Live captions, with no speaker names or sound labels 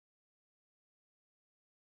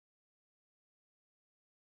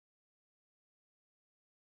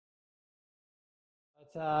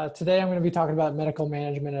Today I'm going to be talking about medical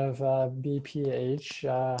management of BPH.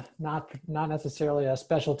 Not necessarily a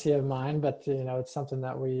specialty of mine, but it's something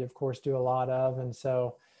that we of course do a lot of, and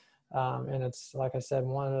so and it's, like I said,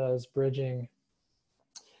 one of those bridging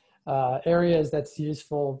areas that's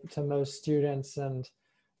useful to most students, and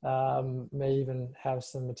may even have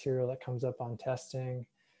some material that comes up on testing.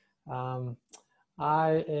 So I'm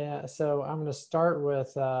going to start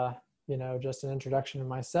with just an introduction to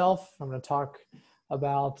myself. I'm going to talk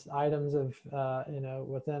about items of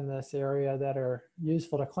within this area that are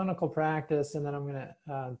useful to clinical practice, and then I'm going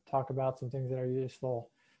to talk about some things that are useful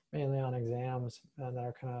mainly on exams and that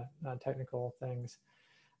are kind of technical things.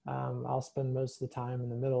 I'll spend most of the time in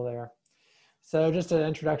the middle there. So just an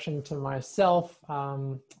introduction to myself.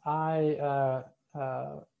 I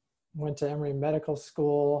went to Emory Medical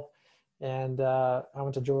School, and I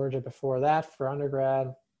went to Georgia before that for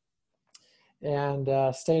undergrad, and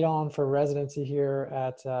stayed on for residency here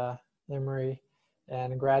at Emory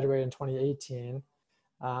and graduated in 2018.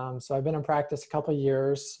 So I've been in practice a couple of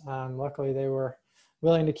years. Luckily, they were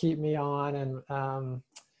willing to keep me on, and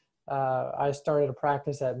I started a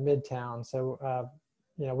practice at Midtown. So,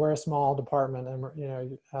 we're a small department, and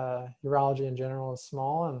urology in general is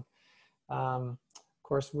small. And of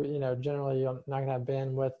course, we, generally you're not gonna have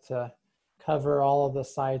bandwidth to cover all of the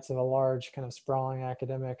sites of a large kind of sprawling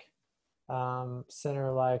academic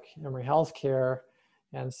center like Emory Healthcare.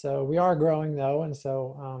 And so we are growing though. And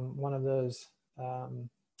so one of those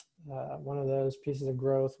pieces of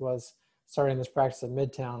growth was starting this practice at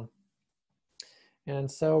Midtown. And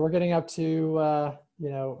so we're getting up to,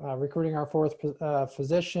 recruiting our fourth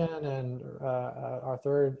physician and our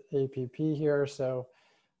third APP here. So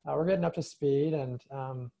we're getting up to speed, and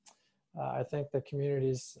I think the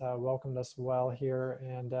community's welcomed us well here.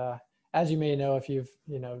 And as you may know, if you've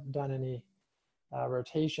done any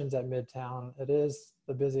rotations at Midtown, it is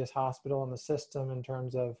the busiest hospital in the system in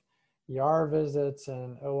terms of ER visits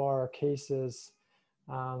and OR cases.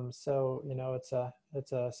 So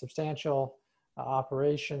it's a substantial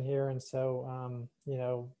operation here, and so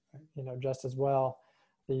just as well,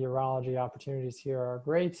 the urology opportunities here are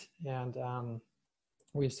great, and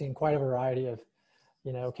we've seen quite a variety of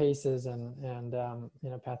cases and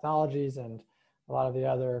pathologies, and a lot of the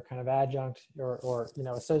other kind of adjunct or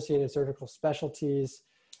associated surgical specialties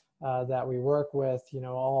that we work with,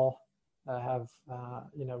 all have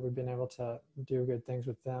we've been able to do good things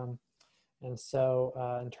with them. And so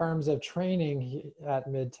in terms of training at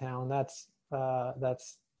Midtown, that's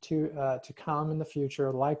to come in the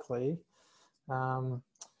future, likely. In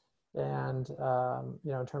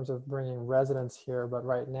terms of bringing residents here, but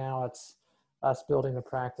right now it's us building the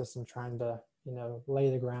practice and trying to lay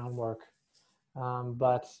the groundwork.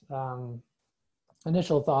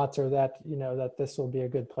 Initial thoughts are that that this will be a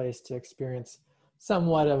good place to experience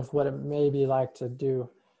somewhat of what it may be like to do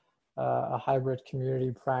a hybrid community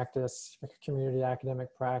practice, a community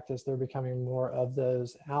academic practice. There are becoming more of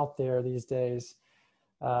those out there these days.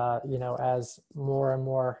 As more and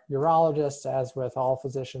more urologists, as with all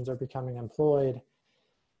physicians, are becoming employed,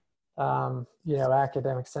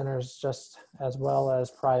 academic centers just as well as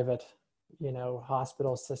private,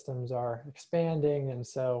 hospital systems are expanding. And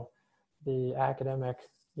so the academic,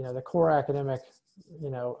 the core academic,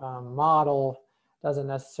 model doesn't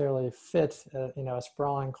necessarily fit, a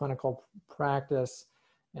sprawling clinical practice.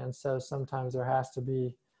 And so sometimes there has to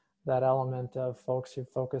be that element of folks who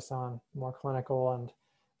focus on more clinical, and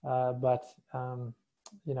that's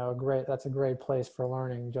a great place for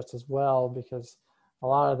learning just as well, because a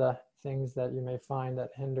lot of the things that you may find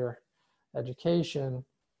that hinder education,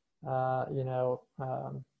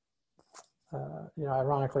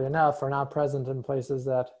 ironically enough, are not present in places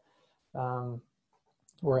that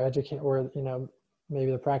where maybe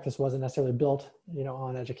the practice wasn't necessarily built,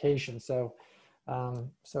 on education. So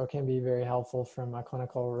it can be very helpful from a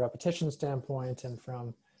clinical repetition standpoint, and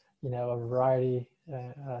from a variety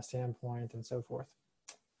standpoint, and so forth.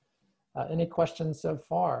 Any questions so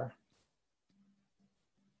far?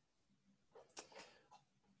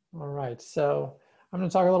 All right, so I'm going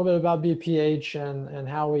to talk a little bit about BPH and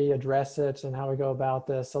how we address it and how we go about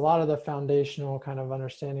this. A lot of the foundational kind of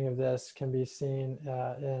understanding of this can be seen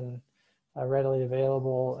in readily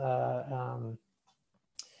available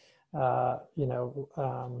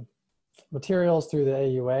materials through the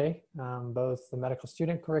AUA, both the medical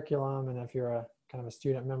student curriculum, and if you're a kind of a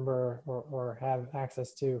student member or have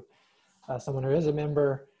access to someone who is a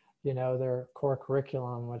member, their core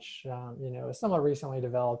curriculum, which is somewhat recently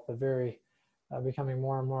developed, but very becoming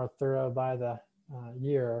more and more thorough by the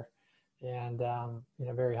year, and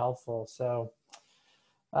very helpful. So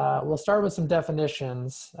We'll start with some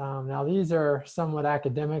definitions. Now these are somewhat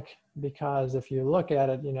academic because if you look at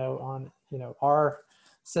it, on our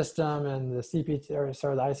system and the CPT, or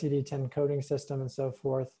sorry, the ICD-10 coding system and so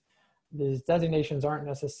forth, these designations aren't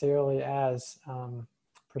necessarily as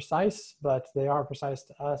precise, but they are precise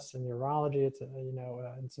to us in urology.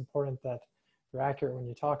 It's important that you're accurate when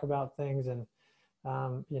you talk about things, and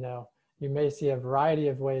you may see a variety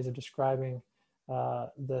of ways of describing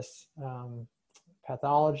this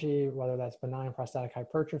pathology, whether that's benign prostatic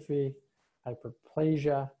hypertrophy,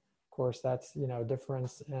 hyperplasia. Of course, that's a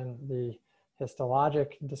difference in the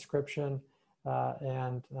histologic description,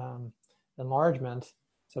 and enlargement.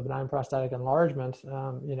 So benign prostatic enlargement,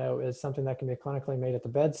 is something that can be clinically made at the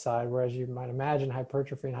bedside, whereas you might imagine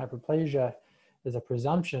hypertrophy and hyperplasia is a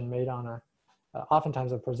presumption made on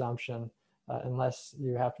oftentimes a presumption, unless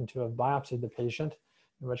you happen to have biopsied the patient,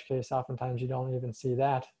 in which case oftentimes you don't even see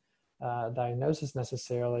that diagnosis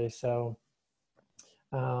necessarily. So,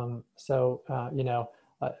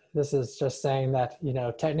 this is just saying that,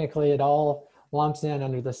 technically it all lumps in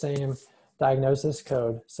under the same diagnosis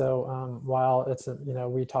code. So while it's,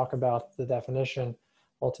 we talk about the definition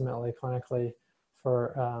ultimately clinically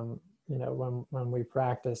for, when we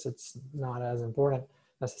practice, it's not as important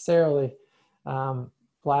necessarily.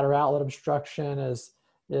 Bladder outlet obstruction is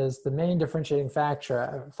the main differentiating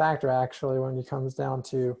factor actually when it comes down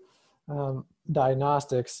to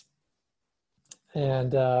diagnostics.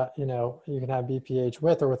 And, you can have BPH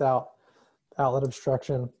with or without outlet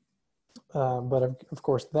obstruction. But of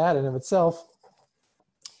course, that in of itself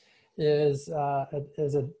is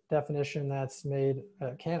a definition that's made,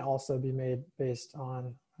 can also be made based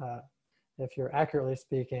on, if you're accurately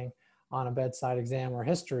speaking, on a bedside exam or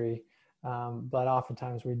history. But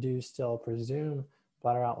oftentimes we do still presume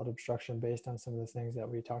bladder outlet obstruction based on some of the things that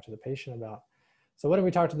we talk to the patient about. So what do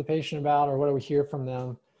we talk to the patient about, or what do we hear from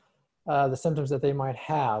them? The symptoms that they might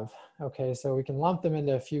have. Okay, so we can lump them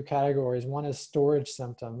into a few categories. One is storage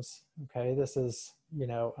symptoms. Okay, this is,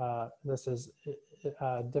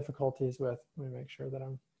 difficulties with, let me make sure that I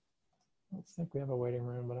don't think we have a waiting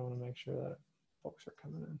room, but I want to make sure that folks are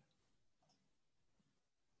coming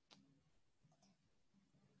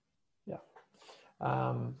in. Yeah.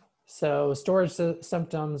 So storage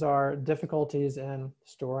symptoms are difficulties in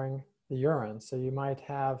storing the urine. So you might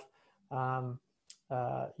have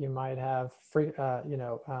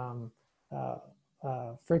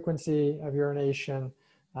frequency of urination,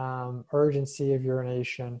 urgency of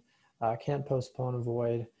urination, can't postpone,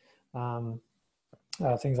 avoid,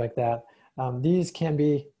 things like that. These can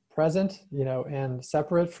be present, and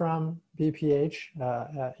separate from BPH,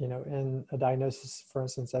 in a diagnosis, for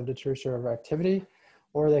instance, of deteriorative overactivity,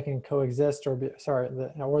 or they can coexist, or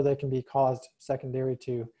or they can be caused secondary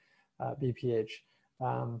to BPH.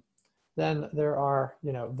 Then there are,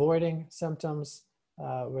 voiding symptoms,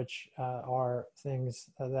 which are things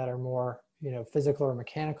that are more, physical or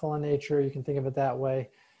mechanical in nature. You can think of it that way.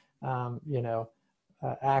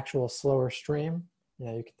 Actual slower stream.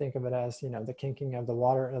 You can think of it as, the kinking of the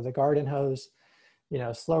water of the garden hose.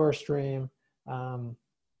 Slower stream,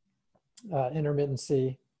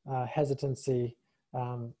 intermittency, hesitancy,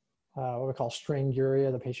 what we call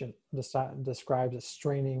stranguria. The patient describes as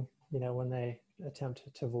straining, when they attempt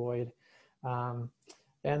to void. And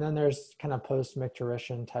then there's kind of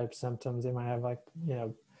post-micturition type symptoms. They might have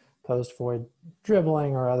post-void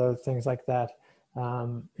dribbling or other things like that,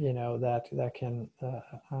 that can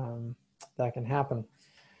happen.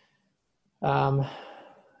 How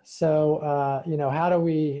do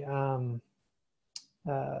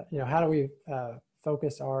we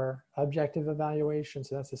focus our objective evaluation?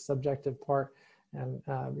 So that's the subjective part. And,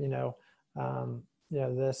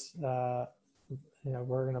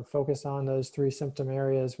 we're going to focus on those 3 symptom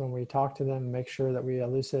areas when we talk to them, make sure that we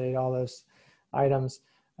elucidate all those items.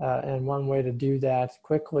 And one way to do that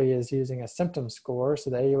quickly is using a symptom score. So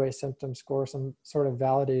the AUA symptom score, some sort of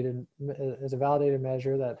is a validated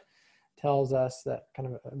measure that tells us, that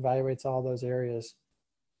kind of evaluates all those areas.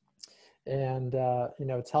 And,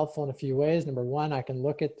 it's helpful in a few ways. Number one, I can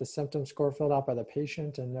look at the symptom score filled out by the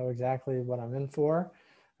patient and know exactly what I'm in for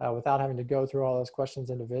without having to go through all those questions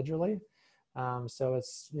individually. So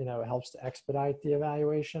it's, it helps to expedite the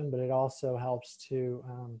evaluation, but it also helps to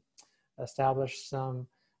establish some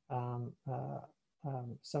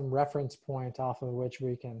reference point off of which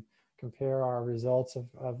we can compare our results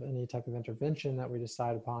of any type of intervention that we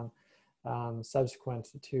decide upon subsequent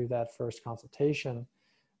to that first consultation.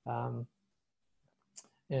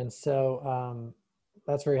 And so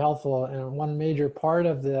that's very helpful. And one major part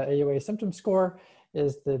of the AUA symptom score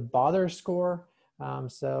is the bother score.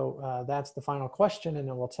 That's the final question, and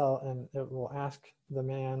it will ask the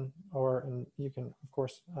man, and you can, of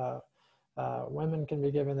course, women can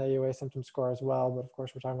be given the AUA symptom score as well, but of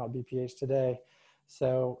course we're talking about BPH today.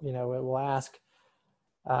 So, it will ask,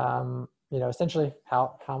 essentially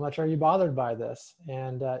how much are you bothered by this?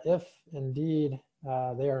 And if indeed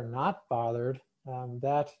they are not bothered,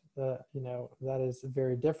 that is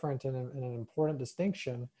very different and an important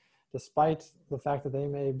distinction. Despite the fact that they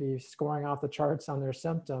may be scoring off the charts on their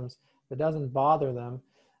symptoms, if it doesn't bother them,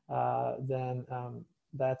 then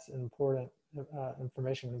that's important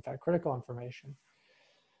information, in fact, critical information.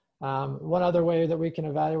 One other way that we can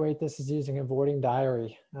evaluate this is using a voiding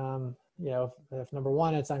diary. If number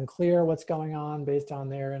one, it's unclear what's going on based on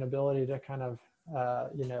their inability to kind of,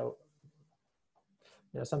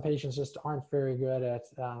 some patients just aren't very good at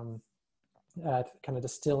kind of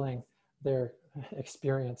distilling their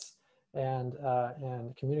experience and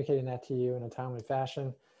communicating that to you in a timely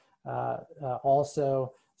fashion.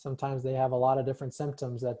 Also, sometimes they have a lot of different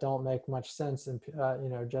symptoms that don't make much sense, and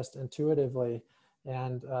just intuitively,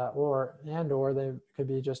 and or they could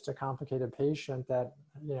be just a complicated patient that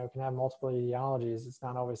can have multiple etiologies. It's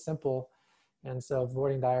not always simple, and so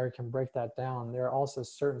voiding diary can break that down. There are also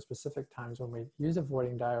certain specific times when we use a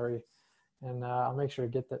voiding diary, and I'll make sure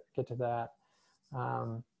to get to that.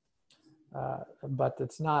 But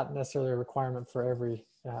it's not necessarily a requirement for every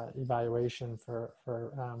evaluation for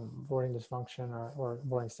voiding dysfunction or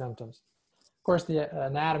voiding symptoms. Of course, the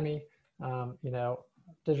anatomy,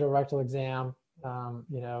 digital rectal exam,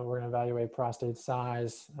 we're going to evaluate prostate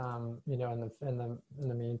size. In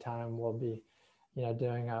the meantime, we'll be,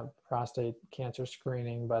 doing a prostate cancer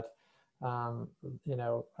screening, but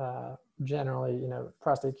generally,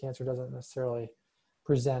 prostate cancer doesn't necessarily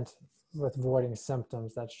present with voiding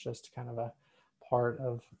symptoms. That's just kind of a part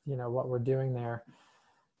of what we're doing there.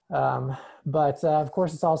 But of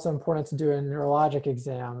course, it's also important to do a neurologic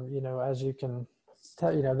exam. As you can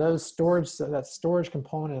tell, that storage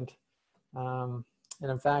component, and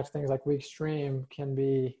in fact, things like weak stream can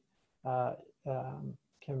be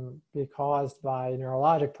caused by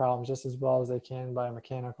neurologic problems just as well as they can by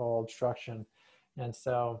mechanical obstruction. And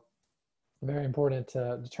so, very important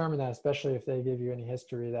to determine that, especially if they give you any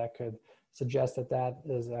history that could suggest that that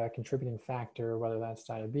is a contributing factor, whether that's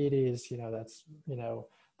diabetes, that's,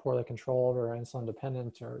 poorly controlled or insulin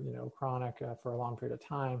dependent or, chronic for a long period of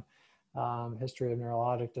time, history of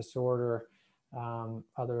neurologic disorder,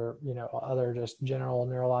 other just general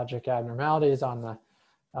neurologic abnormalities on the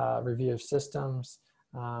review of systems.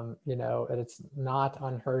 It's not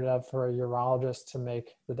unheard of for a urologist to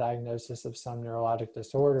make the diagnosis of some neurologic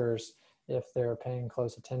disorders if they're paying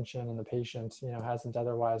close attention and the patient, hasn't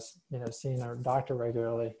otherwise, seen a doctor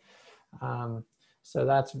regularly. So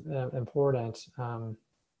that's important.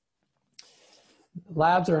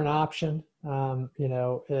 Labs are an option.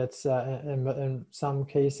 It's in some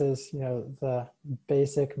cases, the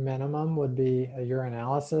basic minimum would be a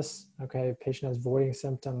urinalysis. Okay, patient has voiding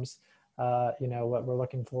symptoms. What we're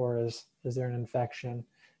looking for is there an infection?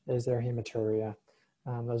 Is there hematuria?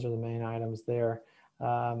 Those are the main items there.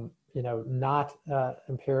 Not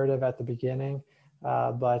imperative at the beginning,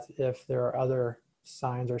 but if there are other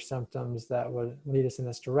signs or symptoms that would lead us in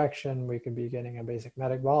this direction, we could be getting a basic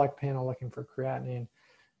metabolic panel looking for creatinine,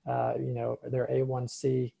 their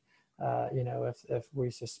A1C, if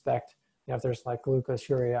we suspect, if there's like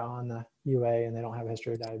glucosuria on the UA and they don't have a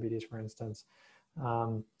history of diabetes, for instance.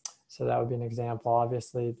 So that would be an example.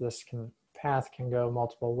 Obviously, this path can go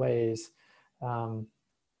multiple ways.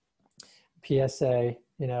 PSA,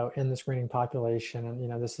 in the screening population,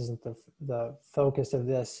 and this isn't the focus of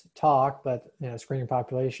this talk, but screening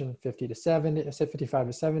population 50 to 70, 55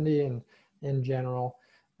 to 70, in general,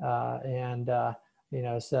 so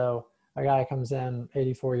a guy comes in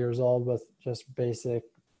 84 years old with just basic,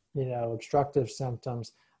 obstructive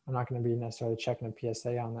symptoms. I'm not going to be necessarily checking a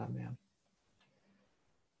PSA on that man.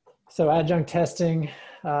 So adjunct testing,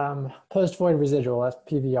 post-void residual, that's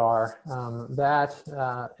PVR. That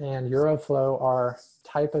and Uroflow are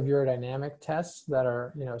type of urodynamic tests that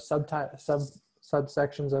are,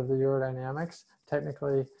 subsections of the urodynamics.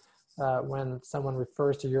 Technically, when someone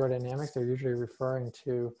refers to urodynamics, they're usually referring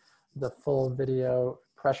to the full video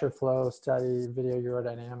pressure flow study, video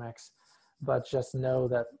urodynamics. But just know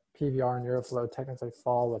that PVR and Uroflow technically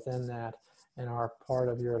fall within that and are part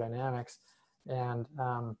of urodynamics. And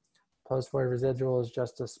post-void residual is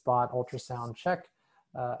just a spot ultrasound check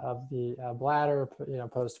of the bladder,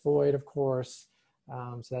 post-void, of course.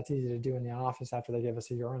 So that's easy to do in the office after they give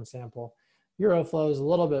us a urine sample. Uroflow is a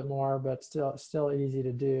little bit more, but still easy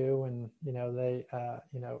to do. And, they,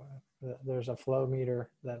 there's a flow meter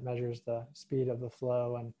that measures the speed of the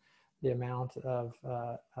flow and the amount of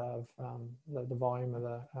the volume of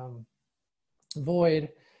the void,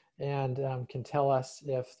 and can tell us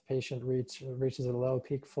if the patient reaches a low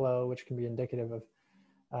peak flow, which can be indicative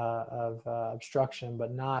of obstruction, but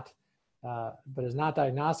is not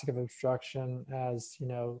diagnostic of obstruction, as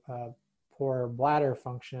poor bladder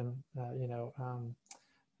function,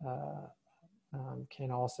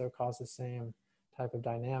 can also cause the same type of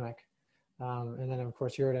dynamic. And then of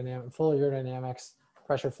course, full urodynamics,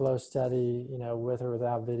 pressure flow study, with or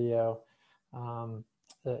without video,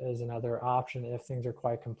 is another option if things are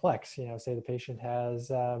quite complex. Say the patient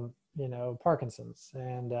has, Parkinson's,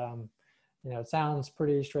 and, it sounds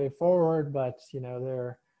pretty straightforward, but,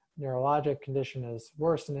 their neurologic condition is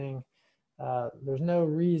worsening. There's no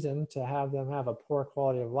reason to have them have a poor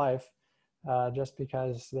quality of life just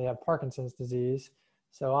because they have Parkinson's disease.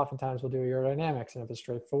 So oftentimes we'll do urodynamics, and if it's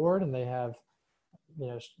straightforward and they have,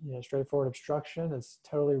 straightforward obstruction, it's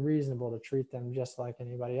totally reasonable to treat them just like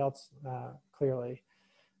anybody else, clearly.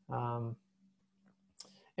 And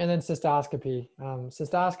then cystoscopy.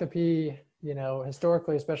 Cystoscopy,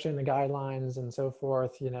 historically, especially in the guidelines and so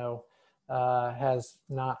forth, has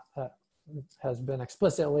been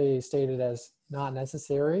explicitly stated as not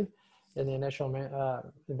necessary in the initial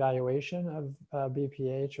evaluation of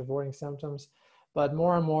BPH, avoiding symptoms. But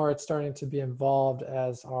more and more, it's starting to be involved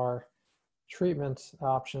as our treatment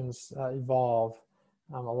options evolve.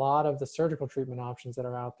 A lot of the surgical treatment options that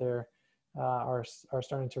are out there are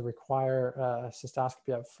starting to require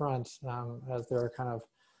cystoscopy up front, as they're kind of,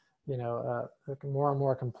 a more and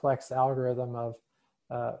more complex algorithm of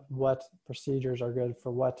what procedures are good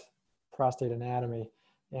for what prostate anatomy,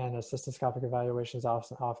 and a cystoscopic evaluation is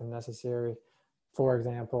often necessary. For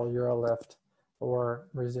example, Urolift or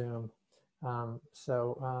Resume.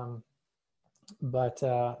 But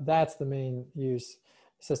that's the main use.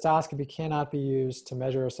 Cystoscopy cannot be used to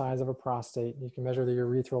measure a size of a prostate. You can measure the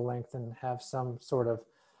urethral length and have some sort of,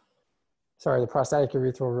 the prostatic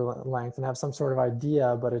urethral length, and have some sort of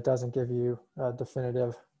idea, but it doesn't give you a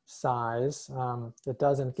definitive size. It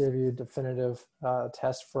doesn't give you definitive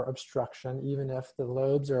test for obstruction. Even if the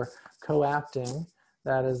lobes are coapting,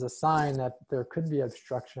 that is a sign that there could be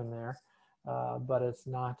obstruction there, but it's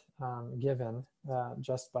not given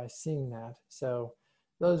just by seeing that. So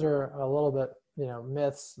those are a little bit,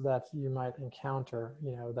 myths that you might encounter,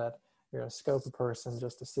 that you're going to scope a person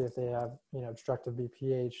just to see if they have, obstructive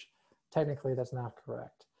BPH. Technically, that's not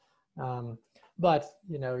correct. But,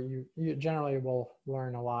 you generally will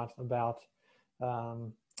learn a lot about,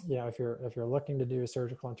 if you're looking to do a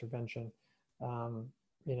surgical intervention,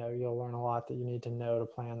 you'll learn a lot that you need to know to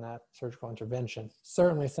plan that surgical intervention.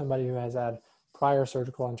 Certainly somebody who has had prior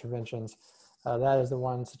surgical interventions, that is the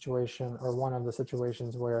one situation, or one of the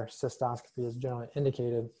situations, where cystoscopy is generally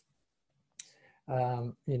indicated,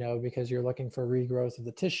 because you're looking for regrowth of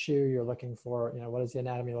the tissue. You're looking for, what does the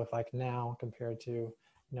anatomy look like now compared to,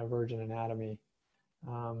 virgin anatomy.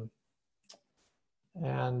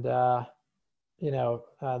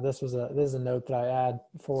 This is a note that I add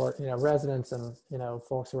for, residents and,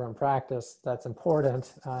 folks who are in practice. That's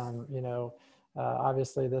important.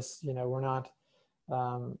 Obviously this, we're not,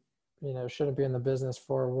 shouldn't be in the business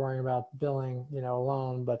for worrying about billing,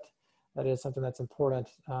 alone, but that is something that's important.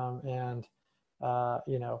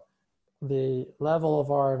 The level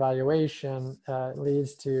of our evaluation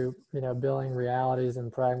leads to, billing realities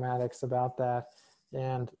and pragmatics about that.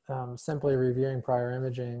 And simply reviewing prior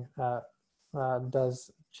imaging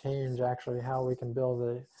does change actually how we can bill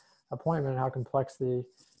the appointment and how complex the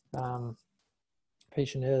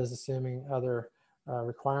patient is, assuming other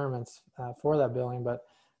requirements for that billing. But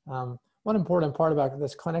one important part about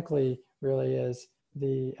this clinically really is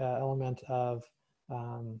the element of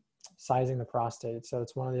sizing the prostate. So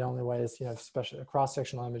it's one of the only ways, especially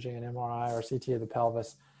cross-sectional imaging and MRI or CT of the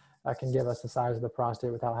pelvis can give us the size of the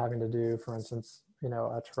prostate without having to do, for instance,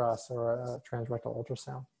 a truss or a transrectal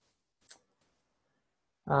ultrasound.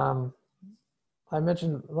 I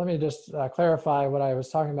mentioned, let me just clarify what I was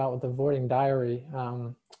talking about with the voiding diary.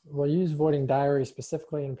 We'll use voiding diary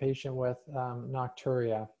specifically in a patient with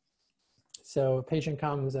nocturia. So a patient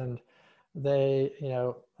comes and they,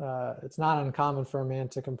 it's not uncommon for a man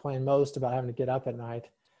to complain most about having to get up at night.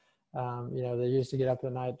 They used to get up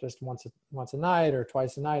at night just once a night or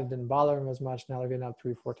twice a night. It didn't bother them as much. Now they're getting up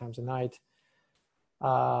 3-4 times a night.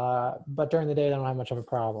 But during the day, they don't have much of a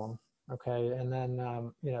problem. Okay. And then,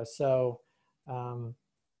 so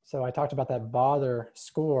I talked about that bother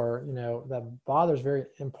score, that bother is very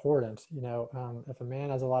important. If a man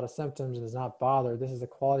has a lot of symptoms and is not bothered, this is a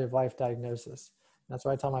quality of life diagnosis. That's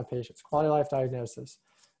what I tell my patients, quality of life diagnosis.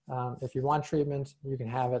 If you want treatment, you can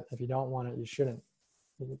have it. If you don't want it, you shouldn't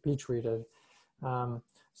be treated.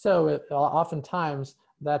 Oftentimes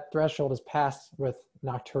that threshold is passed with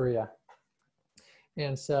nocturia.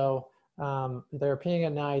 And so they're peeing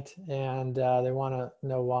at night, and they want to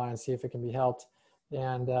know why and see if it can be helped.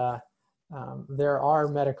 And there are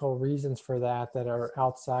medical reasons for that that are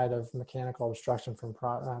outside of mechanical obstruction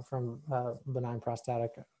from benign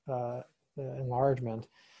prostatic enlargement.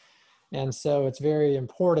 And so it's very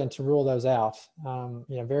important to rule those out.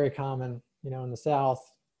 Very common, in the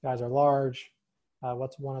South, guys are large.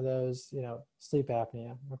 What's one of those? Sleep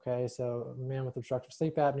apnea. Okay, so a man with obstructive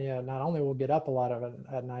sleep apnea not only will get up a lot of it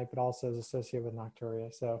at night, but also is associated with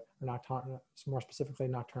nocturia. So more specifically,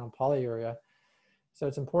 nocturnal polyuria. So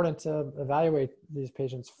it's important to evaluate these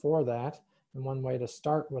patients for that. And one way to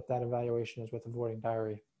start with that evaluation is with avoiding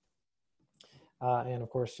diarrhea. And of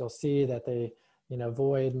course, you'll see that they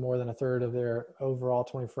void more than a third of their overall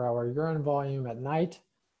 24-hour urine volume at night,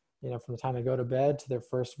 from the time they go to bed to their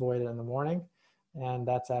first void in the morning. And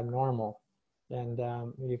that's abnormal. And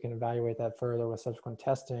you can evaluate that further with subsequent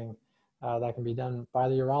testing that can be done by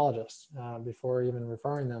the urologist before even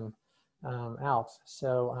referring them out.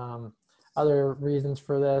 So other reasons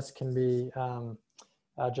for this can be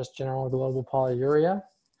just general global polyuria,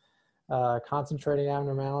 concentrating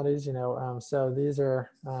abnormalities, so these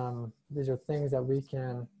are things that we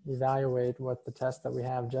can evaluate with the tests that we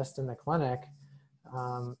have just in the clinic,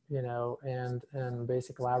 and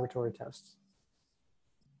basic laboratory tests.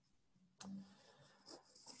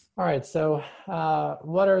 All right, so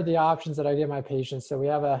what are the options that I give my patients? So we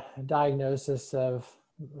have a diagnosis of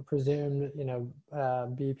presumed,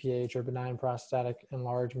 BPH or benign prostatic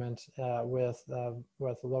enlargement with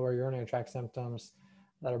lower urinary tract symptoms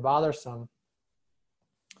that are bothersome.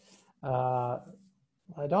 I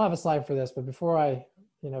don't have a slide for this, but before I,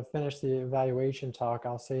 finish the evaluation talk,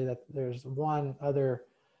 I'll say that there's one other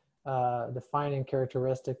defining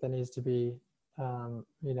characteristic that needs to be,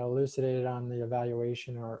 elucidated on the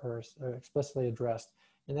evaluation or explicitly addressed,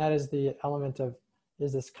 and that is the element of,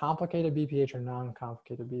 is this complicated BPH or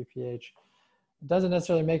non-complicated BPH? It doesn't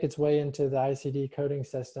necessarily make its way into the ICD coding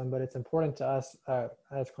system, but it's important to us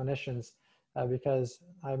as clinicians because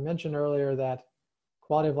I mentioned earlier that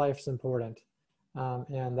quality of life is important.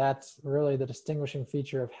 And that's really the distinguishing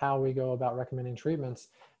feature of how we go about recommending treatments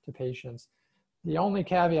to patients. The only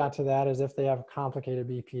caveat to that is if they have complicated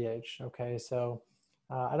BPH. Okay, so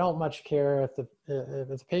I don't much care if the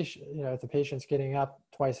patient, if the patient's getting up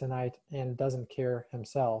twice a night and doesn't care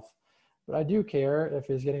himself, but I do care if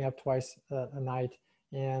he's getting up twice a night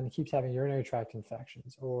and keeps having urinary tract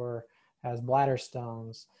infections or has bladder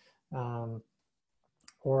stones,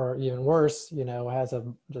 or even worse, has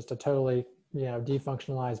just a totally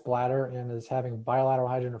defunctionalized bladder and is having bilateral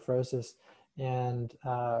hydronephrosis and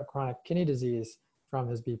chronic kidney disease from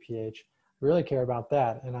his BPH. I really care about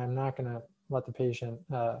that, and I'm not going to let the patient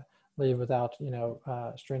leave without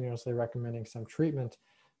strenuously recommending some treatment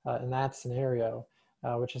in that scenario,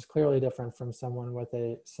 which is clearly different from someone with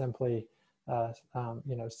a simply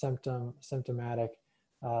symptomatic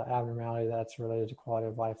abnormality that's related to quality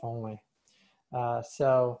of life only.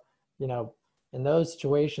 So in those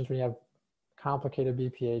situations when you have complicated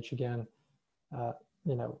BPH, again,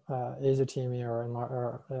 azotemia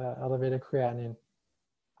or elevated creatinine,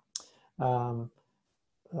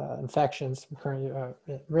 infections,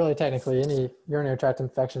 really technically any urinary tract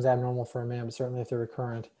infection is abnormal for a man, but certainly if they're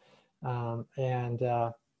recurrent,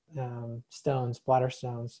 stones, bladder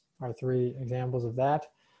stones are 3 examples of that.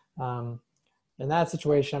 In that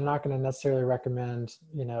situation, I'm not going to necessarily recommend,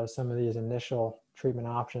 some of these initial treatment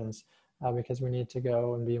options because we need to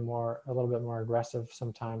go and be a little bit more aggressive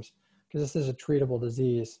sometimes, because this is a treatable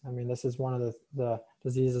disease. I mean, this is one of the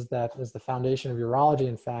diseases that is the foundation of urology,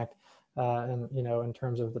 in fact, and in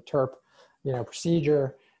terms of the TURP,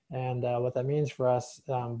 procedure and what that means for us.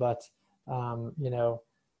 While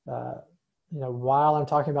I'm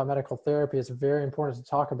talking about medical therapy, it's very important to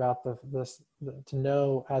talk about to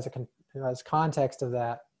know as context of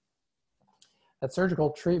that surgical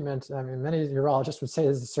treatment. I mean, many urologists would say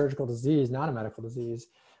this is a surgical disease, not a medical disease.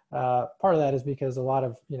 Part of that is because a lot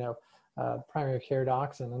of, primary care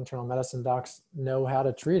docs and internal medicine docs know how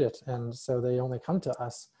to treat it. And so they only come to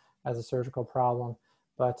us as a surgical problem,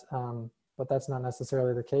 but that's not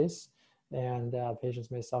necessarily the case. And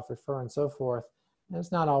patients may self-refer and so forth. And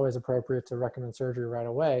it's not always appropriate to recommend surgery right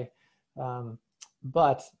away.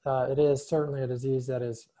 But it is certainly a disease that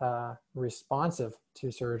is responsive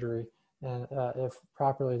to surgery, and if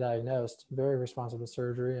properly diagnosed, very responsive to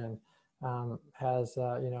surgery, and has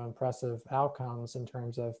impressive outcomes in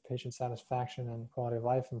terms of patient satisfaction and quality of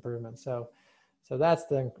life improvement. So So that's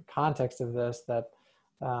the context of this. That,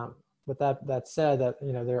 with that said, that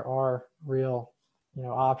there are real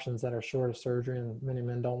options that are short of surgery, and many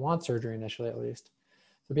men don't want surgery initially, at least.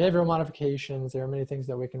 So behavioral modifications, there are many things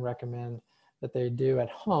that we can recommend that they do at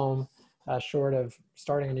home, short of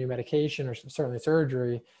starting a new medication or certainly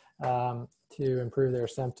surgery, to improve their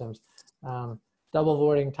symptoms. Double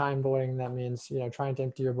voiding, time voiding, that means trying to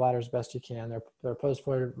empty your bladder as best you can. Their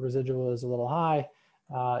post-void residual is a little high.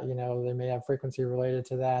 They may have frequency related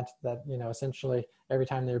to that essentially every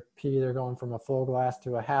time they pee, they're going from a full glass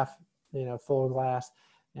to a half full glass,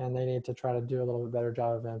 and they need to try to do a little bit better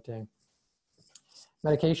job of emptying.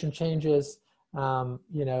 Medication changes,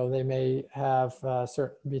 they may have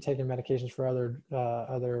be taking medications for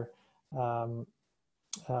other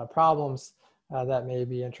problems that may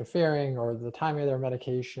be interfering, or the timing of their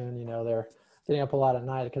medication. They're getting up a lot at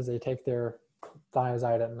night because they take their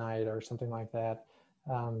thiazide at night or something like that.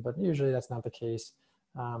 But usually that's not the case.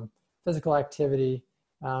 Physical activity,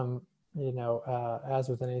 as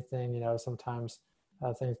with anything, sometimes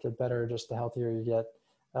things get better just the healthier you get.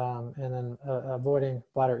 And then avoiding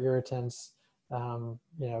bladder irritants,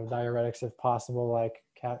 diuretics if possible, like,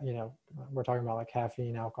 we're talking about like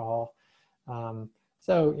caffeine, alcohol.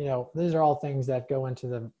 So, these are all things that go into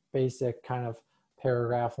the basic kind of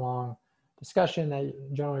paragraph long discussion that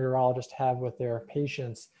general urologists have with their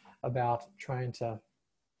patients about trying to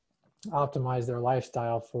optimize their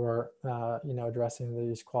lifestyle for, addressing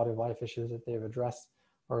these quality of life issues that they've addressed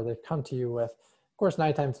or they've come to you with. Of course,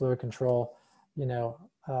 nighttime fluid control, I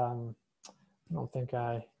don't think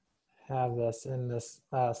I have this in this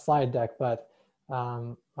slide deck, but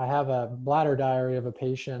I have a bladder diary of a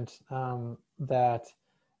patient that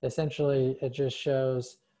essentially it just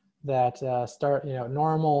shows that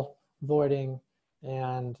normal voiding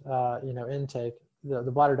and intake.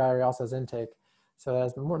 The bladder diary also has intake, so it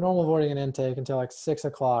has more normal voiding and intake until like 6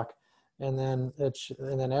 o'clock, and then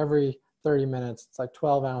every 30 minutes it's like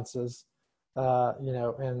 12 ounces, 12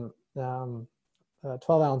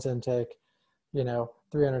 ounce intake,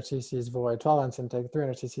 300 cc's void, 12 ounce intake,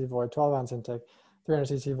 300 cc void, 12 ounce intake, 300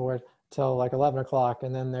 cc void till like 11 o'clock.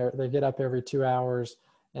 And then they get up every 2 hours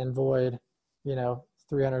and void,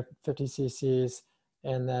 350 cc's,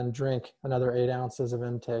 and then drink another 8 ounces of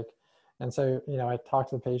intake. And so, I talk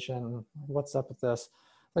to the patient, what's up with this?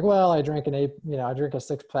 Like, well, I drink a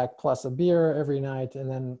 6-pack plus a beer every night, and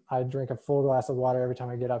then I drink a full glass of water every time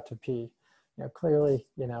I get up to pee. Clearly,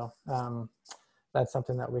 that's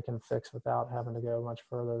something that we can fix without having to go much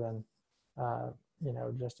further than,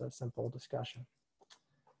 just a simple discussion.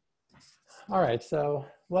 All right, so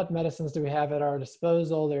what medicines do we have at our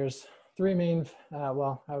disposal? There's three main,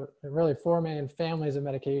 really four main families of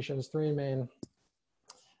medications, three main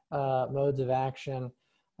modes of action.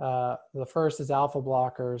 The first is alpha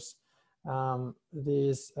blockers.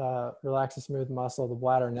 These relax the smooth muscle of the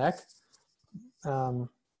bladder neck.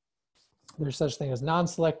 There's such thing as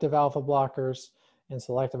non-selective alpha blockers and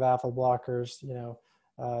selective alpha blockers.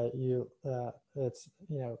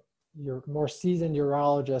 Your more seasoned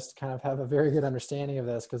urologists kind of have a very good understanding of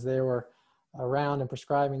this because they were around and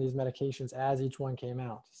prescribing these medications as each one came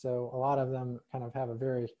out. So a lot of them kind of have a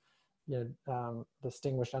very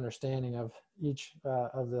distinguished understanding of each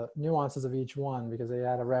of the nuances of each one, because they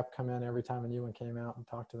had a rep come in every time a new one came out and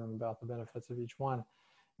talk to them about the benefits of each one.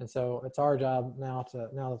 And so it's our job now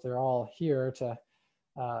that they're all here to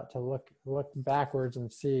look backwards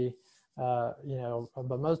and see,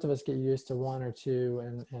 but most of us get used to one or two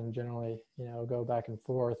and generally, go back and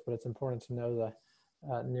forth, but it's important to know the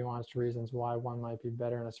nuanced reasons why one might be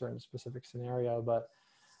better in a certain specific scenario. But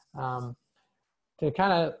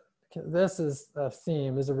this is a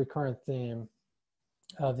theme, this is a recurrent theme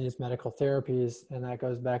of these medical therapies, and that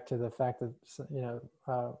goes back to the fact that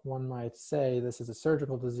one might say this is a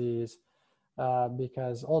surgical disease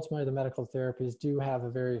because ultimately the medical therapies do have a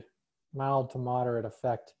very mild to moderate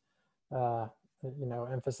effect,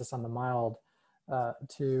 emphasis on the mild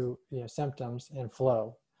to symptoms and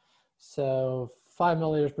flow. So 5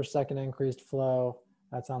 milliliters per second increased flow,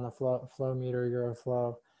 that's on the flow meter,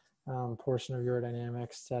 Euroflow portion of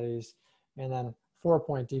urodynamics studies, and then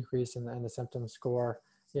 4-point decrease in the symptom score.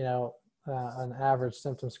 An average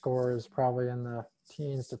symptom score is probably in the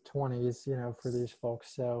teens to 20s, for these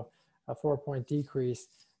folks. So a 4-point decrease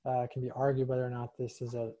can be argued whether or not this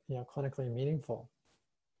is clinically meaningful.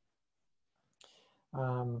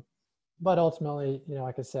 But ultimately,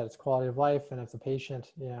 like I said, it's quality of life, and if the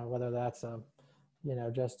patient, whether that's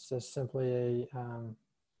just simply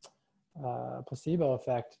a placebo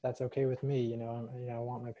effect, that's okay with me. I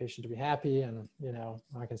want my patient to be happy, and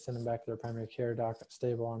I can send them back to their primary care doc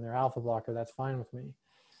stable on their alpha blocker. That's fine with me.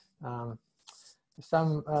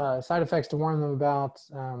 some side effects to warn them about.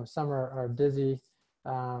 Some are dizzy.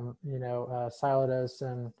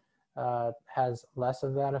 Silodosin has less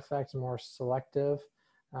of that effect, more selective.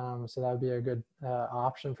 So that would be a good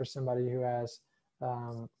option for somebody who has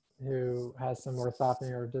some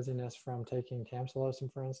orthopnea or dizziness from taking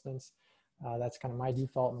tamsulosin, for instance. That's kind of my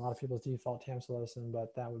default and a lot of people's default, tamsulosin,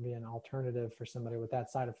 but that would be an alternative for somebody with that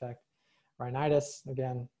side effect. Rhinitis,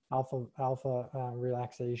 again, alpha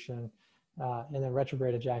relaxation, and then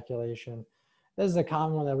retrograde ejaculation. This is a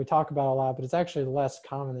common one that we talk about a lot, but it's actually less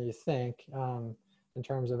common than you think in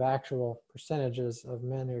terms of actual percentages of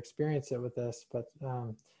men who experience it with this. But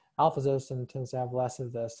alpha-zosyn tends to have less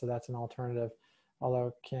of this, so that's an alternative, although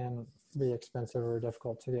it can be expensive or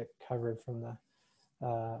difficult to get covered from the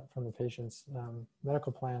patient's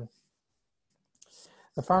medical plan.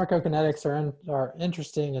 The pharmacokinetics are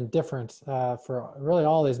interesting and different for really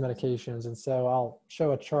all these medications, and so I'll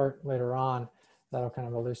show a chart later on that'll kind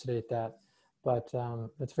of elucidate that. But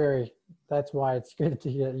that's why it's good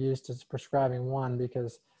to get used to prescribing one,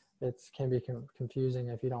 because it can be confusing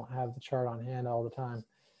if you don't have the chart on hand all the time.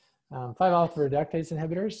 5-alpha reductase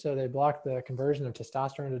inhibitors, so they block the conversion of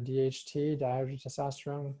testosterone to DHT,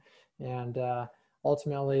 dihydrotestosterone, and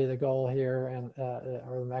ultimately the goal here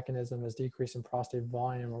or the mechanism is decrease in prostate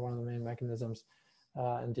volume, or one of the main mechanisms,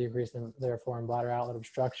 and decrease therefore in bladder outlet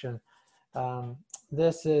obstruction.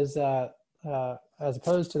 This is as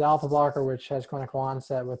opposed to the alpha blocker, which has clinical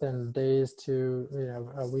onset within days to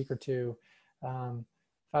a week or two.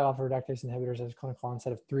 5-alpha reductase inhibitors has clinical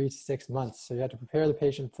onset of 3 to 6 months. So you have to prepare the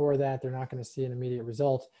patient for that. They're not going to see an immediate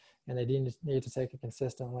result, and they need to take it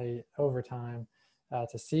consistently over time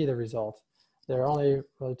to see the result. There are only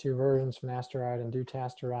really 2 versions, finasteride and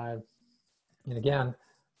dutasteride. And again,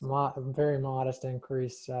 very modest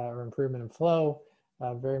increase or improvement in flow,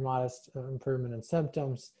 very modest improvement in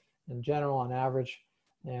symptoms in general on average,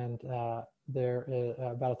 and there is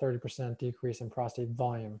about a 30% decrease in prostate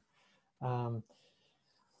volume.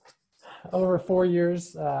 Over 4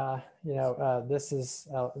 years, this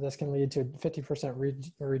can lead to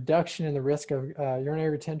 50% reduction in the risk of urinary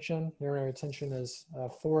retention. Urinary retention is a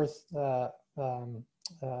fourth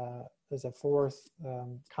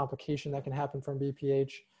complication that can happen from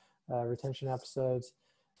BPH, retention episodes,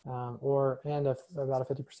 and about a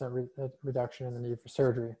 50% reduction in the need for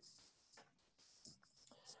surgery.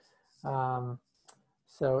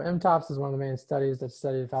 So MTOPS is one of the main studies that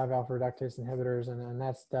studied 5-alpha reductase inhibitors, and in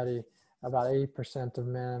that study, about 80% of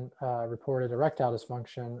men reported erectile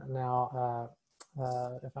dysfunction. Now,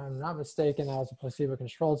 if I'm not mistaken, that was a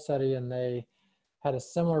placebo-controlled study, and they had a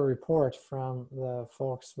similar report from the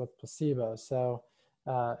folks with placebo. So,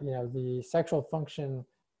 the sexual function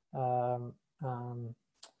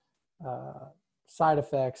side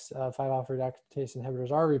effects of 5-alpha reductase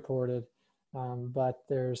inhibitors are reported, but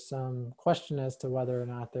there's some question as to whether or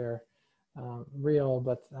not they're real,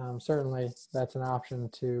 but certainly that's an option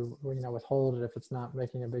to withhold it if it's not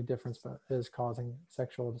making a big difference but is causing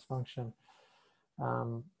sexual dysfunction.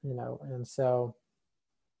 And so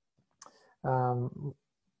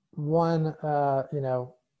one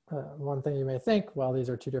thing you may think, well, these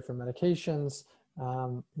are 2 different medications,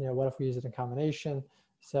 what if we use it in combination?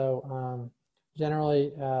 So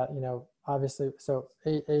generally, obviously, so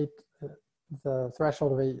the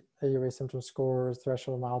threshold of AUA symptom scores,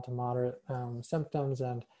 threshold of mild to moderate symptoms,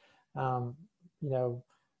 and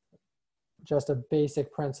just a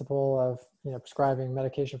basic principle of prescribing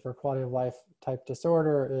medication for quality of life type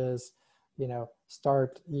disorder is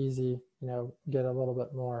start easy, get a little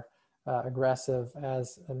bit more aggressive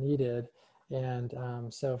as needed. And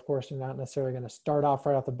so of course you're not necessarily going to start off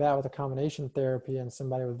right off the bat with a combination therapy in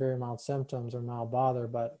somebody with very mild symptoms or mild bother,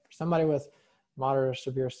 but for somebody with moderate or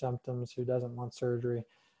severe symptoms who doesn't want surgery,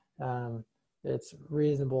 it's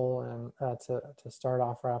reasonable to start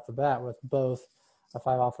off right off the bat with both a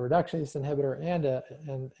 5-alpha reductase inhibitor and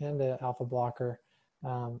a alpha blocker.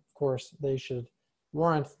 Of course, they should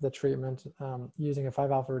warrant the treatment. Using a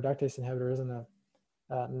 5-alpha reductase inhibitor isn't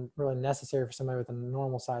really necessary for somebody with a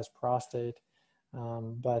normal sized prostate,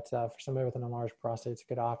 but for somebody with an enlarged prostate, it's a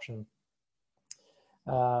good option.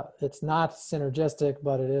 It's not synergistic,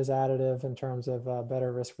 but it is additive in terms of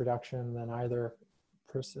better risk reduction than either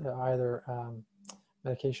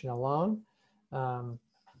medication alone, so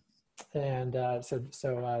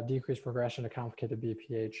decreased progression to complicated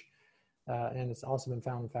BPH, and it's also been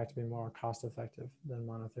found, in fact, to be more cost-effective than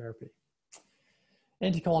monotherapy.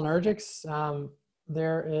 Anticholinergics.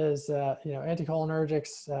 There is,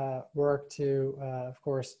 anticholinergics work to, of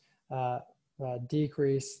course,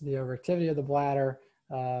 decrease the overactivity of the bladder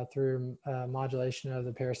through modulation of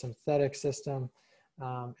the parasympathetic system,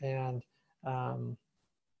 and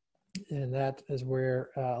and that is where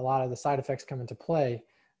a lot of the side effects come into play.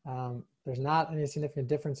 There's not any significant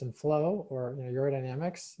difference in flow or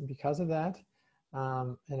urodynamics because of that.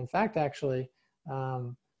 And in fact, actually,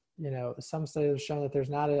 some studies have shown that there's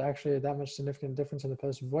not actually that much significant difference in the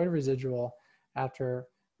post-void residual after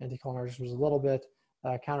anticholinergics, which was a little bit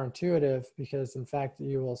counterintuitive, because in fact,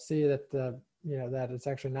 you will see that that it's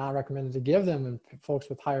actually not recommended to give them in folks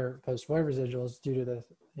with higher post-void residuals due to the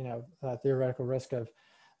theoretical risk of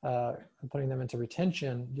putting them into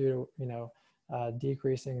retention due to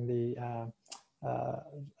decreasing the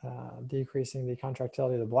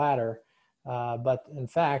contractility of the bladder. But in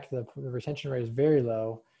fact, the retention rate is very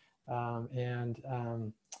low, and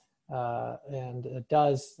it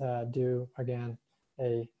does do, again,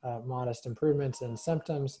 a modest improvements in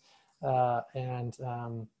symptoms, and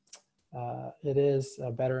it is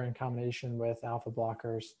better in combination with alpha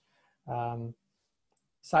blockers.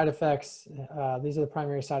 Side effects, these are the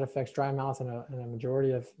primary side effects: dry mouth in a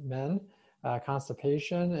majority of men,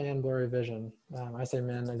 constipation, and blurry vision. I say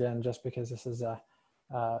men, again, just because this is a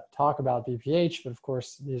talk about BPH, but of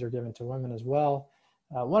course, these are given to women as well.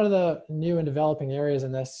 One of the new and developing areas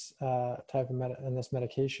in this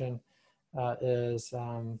medication is,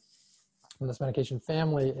 in this medication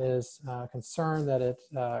family, is concern that it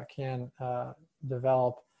can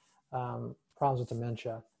develop problems with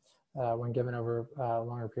dementia when given over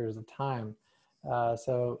longer periods of time.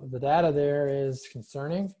 So the data there is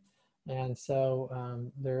concerning, and so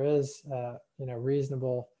there is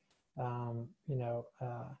reasonable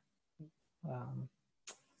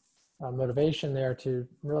motivation there to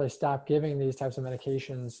really stop giving these types of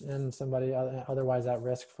medications in somebody otherwise at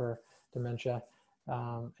risk for dementia,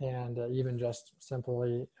 and even just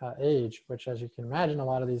simply age, which, as you can imagine, a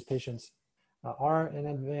lot of these patients are in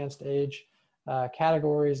advanced age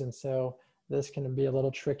categories, and so this can be a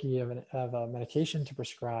little tricky of a medication to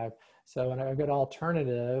prescribe. So a good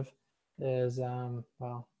alternative is,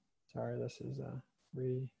 well, sorry, this is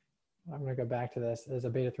I'm going to go back to this, is a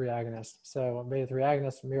beta-3 agonist. So a beta-3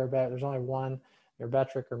 agonist, there's only one,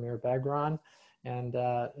 myrbetriq or mirabegron, and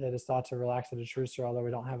it is thought to relax the detrusor, although we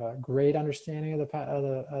don't have a great understanding of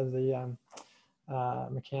the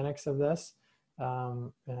mechanics of this.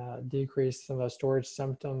 Decrease some of those storage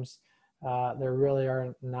symptoms. There really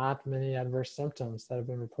are not many adverse symptoms that have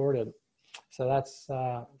been reported. So that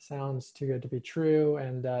sounds too good to be true,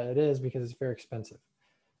 and it is, because it's very expensive.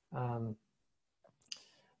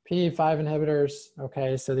 PDE5 inhibitors,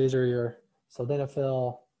 okay, so these are your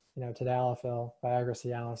sildenafil, tadalafil, Viagra,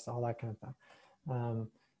 Cialis, all that kind of thing.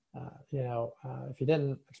 If you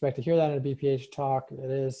didn't expect to hear that in a BPH talk,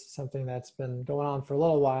 it is something that's been going on for a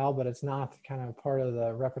little while, but it's not kind of part of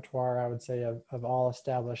the repertoire, I would say, of all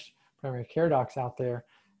established primary care docs out there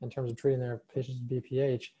in terms of treating their patients with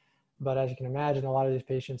BPH. But as you can imagine, a lot of these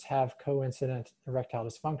patients have coincident erectile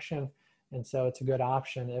dysfunction, and so it's a good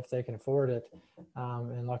option if they can afford it.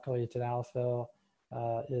 And luckily, tadalafil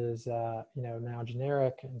is now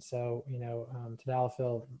generic, and so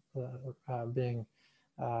tadalafil being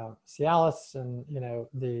Cialis, and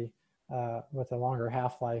with a longer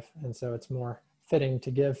half-life, and so it's more fitting to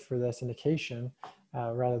give for this indication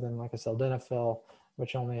rather than like a sildenafil,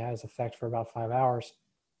 which only has effect for about 5 hours.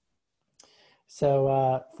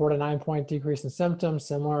 So 4 to 9 point decrease in symptoms,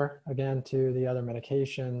 similar again to the other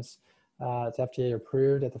medications. It's FDA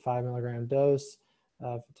approved at the 5 milligram dose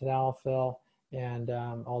of tadalafil, and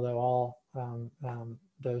although all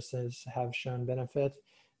doses have shown benefit,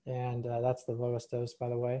 and that's the lowest dose, by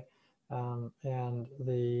the way, and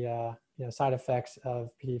the side effects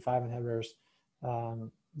of PDE5 inhibitors,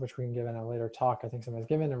 which we can give in a later talk. I think somebody's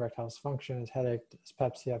given erectile dysfunction, headache,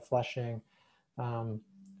 dyspepsia, flushing,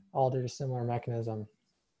 all due to similar mechanism.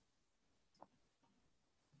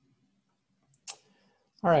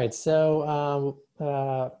 All right, so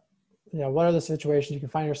what are the situations you can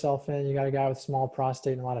find yourself in? You got a guy with small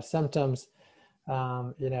prostate and a lot of symptoms.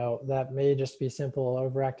 That may just be simple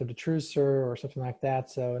overactive detrusor or something like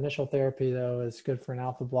that. So initial therapy, though, is good for an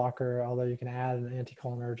alpha blocker, although you can add an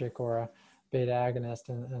anticholinergic or a beta agonist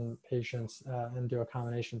in patients and do a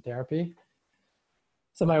combination therapy.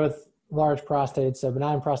 Somebody with large prostate, so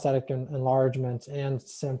benign prostatic enlargement and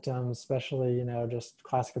symptoms, especially, just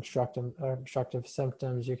classic obstructive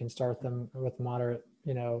symptoms, you can start them with moderate,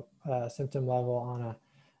 symptom level on a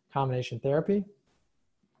combination therapy,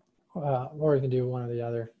 or you can do one or the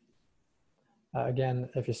other. Again,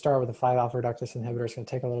 if you start with a 5-alpha reductase inhibitor, it's going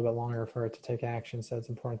to take a little bit longer for it to take action, so it's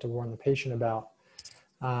important to warn the patient about.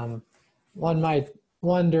 One might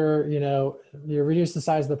wonder, you reduce the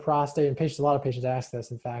size of the prostate, and a lot of patients ask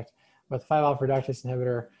this, in fact, with 5-alpha reductase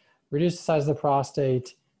inhibitor, reduce the size of the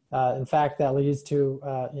prostate, In fact, that leads to,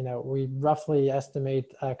 we roughly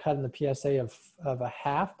estimate a cut in the PSA of a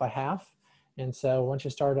half by half. And so once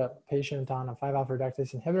you start a patient on a 5-alpha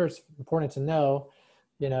reductase inhibitor, it's important to know,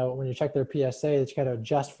 when you check their PSA, that you got to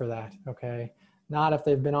adjust for that, okay? Not if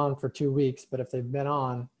they've been on for 2 weeks, but if they've been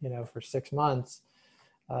on, for 6 months,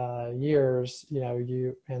 years,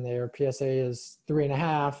 and their PSA is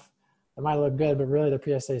 3.5, it might look good, but really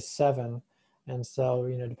their PSA is 7. And so,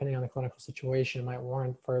 depending on the clinical situation, it might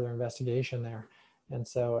warrant further investigation there. And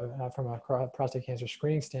so from a prostate cancer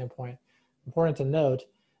screening standpoint, important to note,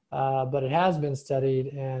 but it has been studied,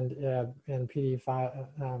 and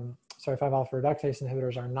 5-alpha reductase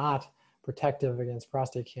inhibitors are not protective against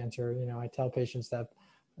prostate cancer. I tell patients that,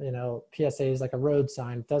 PSA is like a road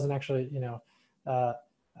sign. It doesn't actually, it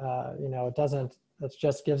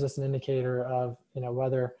just gives us an indicator of,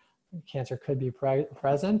 whether cancer could be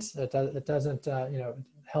present. It doesn't,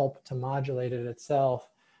 help to modulate it itself.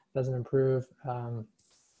 It doesn't improve,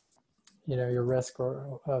 your risk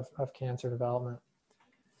of cancer development.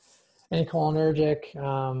 Anticholinergic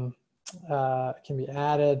can be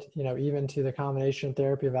added, even to the combination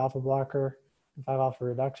therapy of alpha blocker and 5-alpha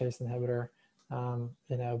reductase inhibitor.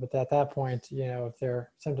 But at that point, if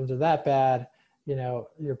their symptoms are that bad,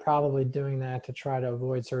 you're probably doing that to try to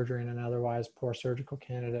avoid surgery in an otherwise poor surgical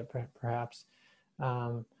candidate, perhaps,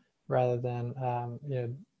 rather than, a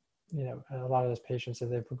lot of those patients, if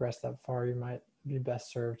they progress that far, you might be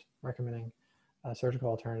best served recommending a surgical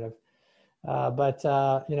alternative. But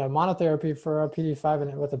monotherapy for a PDE5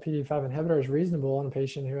 and with a PDE5 inhibitor is reasonable in a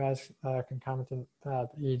patient who has concomitant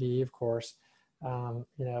ED, of course.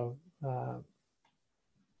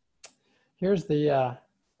 Here's the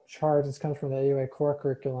chart. This comes from the AUA core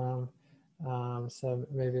curriculum, so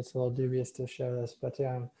maybe it's a little dubious to show this, but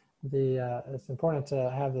it's important to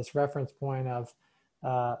have this reference point of,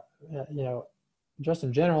 just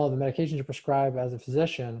in general, the medications you prescribe as a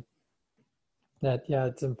physician, that,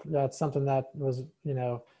 that's something that was,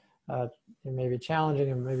 maybe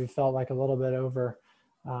challenging and maybe felt like a little bit over,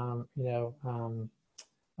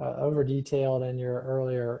 over detailed in your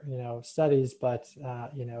earlier, studies, but,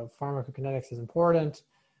 pharmacokinetics is important.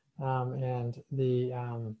 And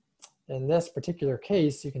in this particular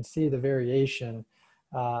case, you can see the variation,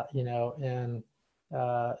 in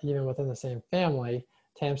even within the same family.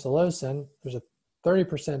 Tamsulosin, there's a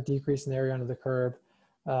 30% decrease in the area under the curve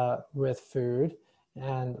with food,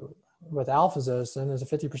 and with alphazocin, there's a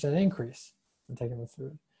 50% increase in taking with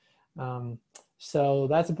food. So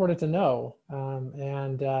that's important to know.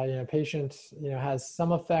 Patient, has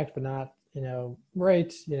some effect, but not,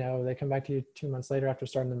 great. They come back to you 2 months later after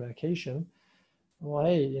starting the medication. Well,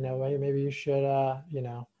 hey, maybe you should,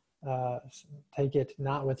 take it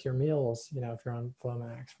not with your meals, if you're on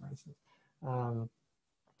Flomax, for instance.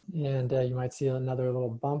 You might see another little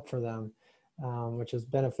bump for them, which is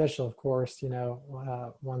beneficial, of course.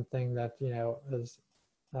 One thing that, is,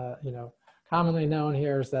 commonly known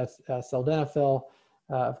here is that sildenafil,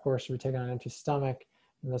 of course, should be taken on an empty stomach,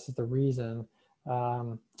 and this is the reason.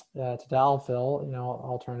 Tadalafil,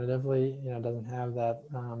 alternatively, doesn't have that,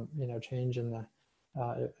 change in the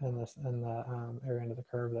area under the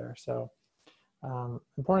curve there. So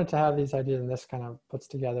important to have these ideas, and this kind of puts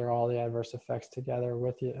together all the adverse effects together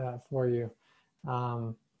with you for you,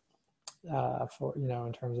 in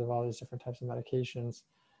terms of all these different types of medications.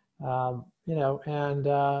 Some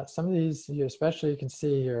of these, especially you can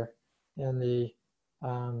see here in the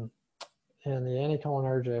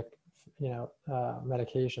anticholinergic,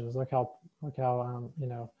 medications. Look how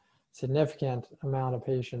significant amount of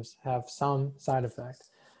patients have some side effect,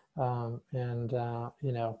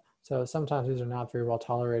 so sometimes these are not very well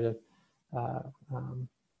tolerated.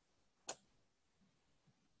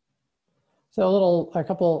 So a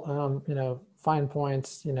couple, fine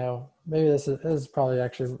points. Maybe this is probably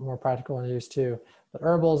actually more practical in use too. But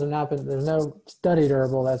herbals have not been. There's no studied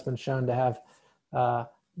herbal that's been shown to have,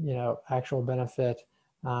 actual benefit.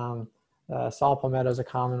 Saw palmetto is a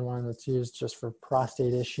common one that's used just for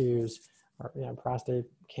prostate issues, or prostate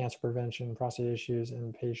cancer prevention, prostate issues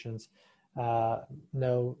in patients.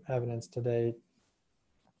 No evidence to date.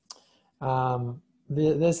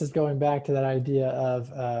 This is going back to that idea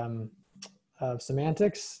of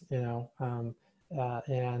semantics,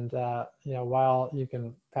 while you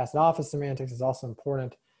can pass it off as semantics, it's also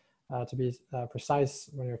important to be precise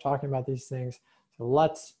when you're talking about these things. So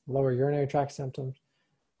LUTs, lower urinary tract symptoms,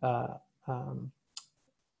 bladder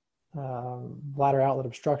outlet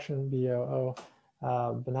obstruction, BOO,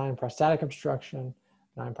 benign prostatic obstruction,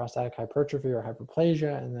 benign prostatic hypertrophy or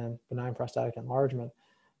hyperplasia, and then benign prostatic enlargement.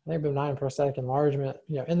 I think benign prostatic enlargement,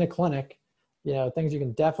 in the clinic, things you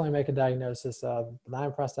can definitely make a diagnosis of: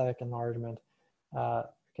 benign prostatic enlargement.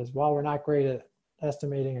 Because while we're not great at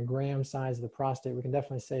estimating a gram size of the prostate, we can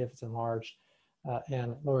definitely say if it's enlarged,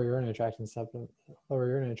 and lower urinary tract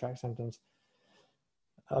symptoms.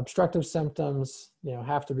 Obstructive symptoms,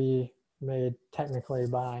 have to be made technically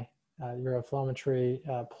by uroflowmetry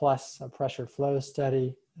plus a pressure flow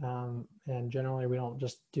study. And generally, we don't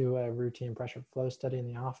just do a routine pressure flow study in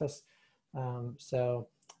the office. So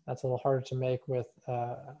that's a little harder to make with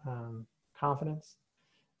confidence.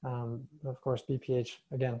 Of course, BPH,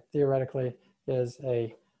 again, theoretically is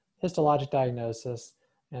a histologic diagnosis.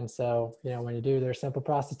 And so, when you do their simple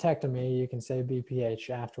prostatectomy, you can say BPH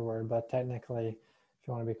afterward, but technically, if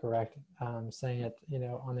you want to be correct, saying it,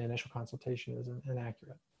 on the initial consultation is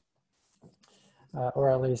inaccurate. Or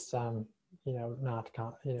at least, can't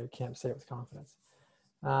say it with confidence.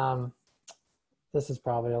 This is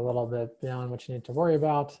probably a little bit beyond what you need to worry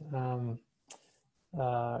about.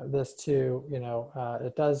 This too,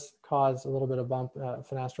 it does cause a little bit of bump,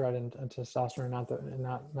 finasteride and testosterone,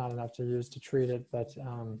 not enough to use to treat it, but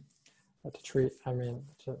to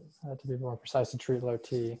be more precise, to treat low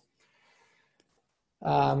T.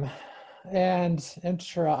 And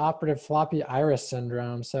intraoperative floppy iris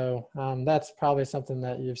syndrome. So that's probably something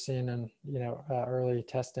that you've seen in early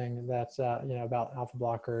testing. That's about alpha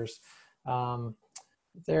blockers.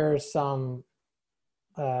 There's some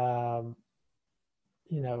I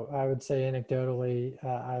would say anecdotally,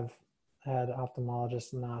 I've had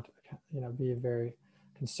ophthalmologists not be very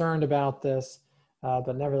concerned about this,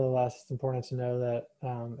 but nevertheless, it's important to know that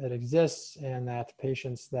it exists, and that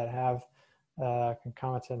patients that have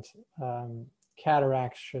concomitant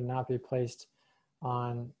cataracts should not be placed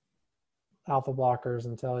on alpha blockers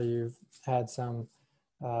until you've had some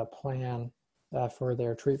plan for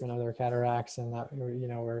their treatment of their cataracts, and that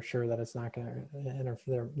we're sure that it's not going to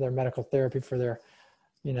interfere. Their medical therapy for their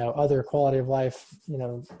other quality of life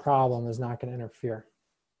problem is not going to interfere.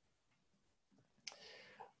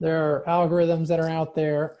 There are algorithms that are out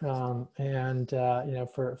there, and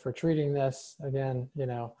for treating this, again,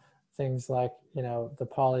 things like the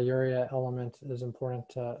polyuria element is important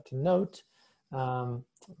to note,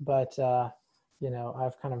 but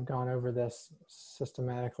I've kind of gone over this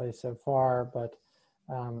systematically so far, but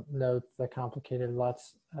note the complicated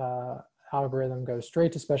LUTS algorithm goes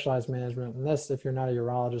straight to specialized management. And this, if you're not a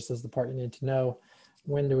urologist, is the part you need to know.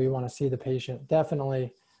 When do we want to see the patient?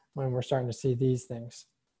 Definitely when we're starting to see these things.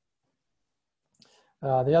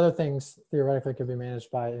 The other things theoretically could be managed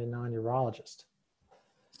by a non-urologist,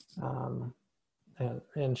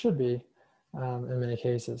 and should be in many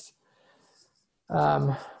cases.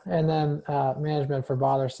 And then management for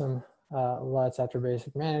bothersome LUTS after their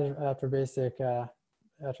basic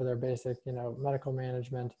medical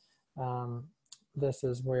management. This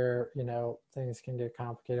is where things can get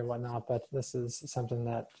complicated and whatnot, but this is something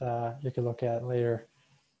that you could look at later.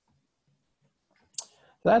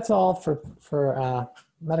 That's all for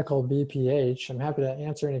medical BPH. I'm happy to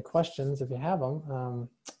answer any questions if you have them.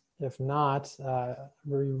 If not,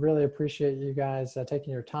 we really appreciate you guys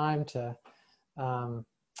taking your time to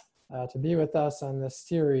be with us on this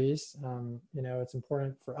series. It's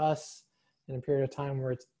important for us in a period of time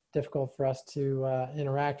where it's difficult for us to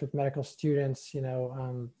interact with medical students.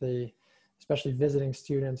 Especially visiting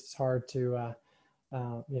students, it's hard to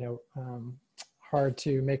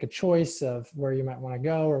make a choice of where you might want to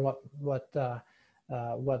go, or what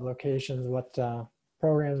locations, what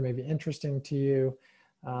programs may be interesting to you.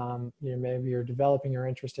 Maybe you're developing your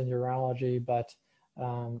interest in urology, but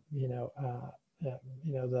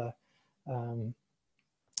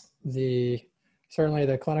certainly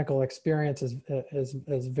the clinical experience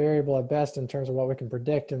is variable at best in terms of what we can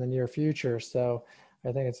predict in the near future. So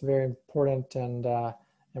I think it's very important and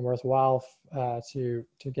worthwhile to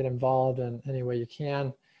get involved in any way you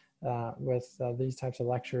can with these types of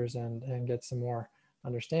lectures and get some more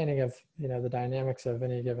understanding of the dynamics of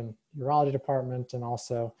any given urology department, and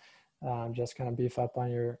also just kind of beef up on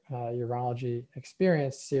your urology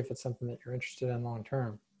experience to see if it's something that you're interested in long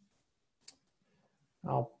term.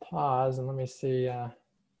 I'll pause and let me see. You're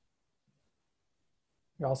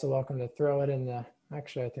also welcome to throw it in the,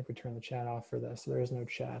 actually I think we turned the chat off for this, so there is no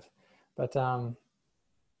chat. But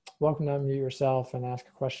welcome to unmute yourself and ask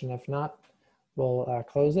a question. If not, we'll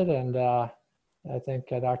close it. And I think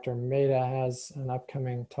Dr. Maida has an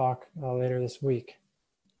upcoming talk later this week.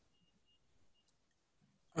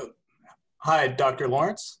 Hi, Dr.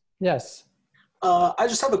 Lorentz. Yes. I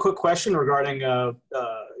just have a quick question regarding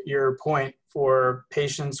your point for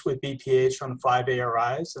patients with BPH on 5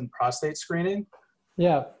 ARIs and prostate screening.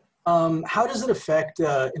 Yeah. How does it affect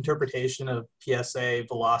interpretation of PSA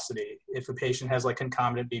velocity if a patient has like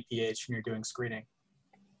concomitant BPH and you're doing screening?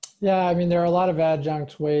 Yeah, I mean, there are a lot of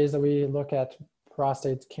adjunct ways that we look at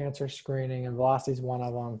prostate cancer screening, and velocity is one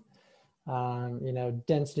of them. You know,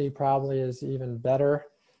 density probably is even better.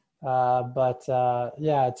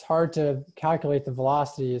 Yeah, it's hard to calculate the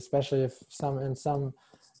velocity, especially if in some,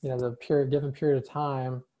 you know, given period of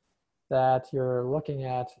time that you're looking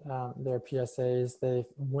at their PSAs, they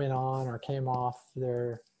went on or came off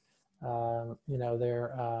their, you know,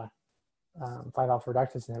 their 5-alpha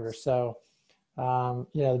reductase inhibitor. So,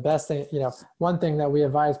 you know, the best thing, you know, one thing that we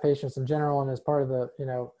advise patients in general, and as part of the, you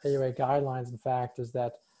know, AUA guidelines, in fact, is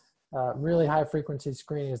that really high frequency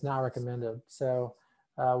screening is not recommended. So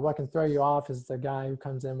what can throw you off is the guy who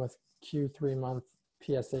comes in with Q3-month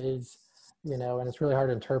PSAs, you know, and it's really hard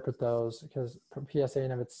to interpret those because PSA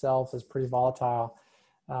in of itself is pretty volatile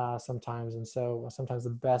sometimes. And so sometimes the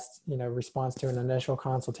best, you know, response to an initial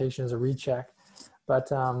consultation is a recheck. But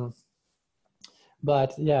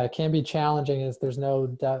yeah, it can be challenging as there's no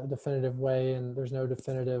definitive way and there's no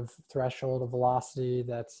definitive threshold of velocity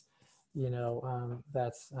that's, you know,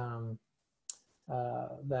 that's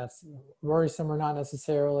worrisome or not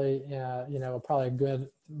necessarily. You know, probably a good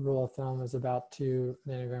rule of thumb is about 2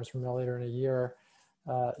 nanograms per milliliter in a year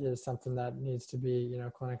is something that needs to be, you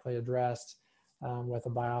know, clinically addressed with a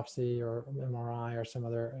biopsy or MRI or some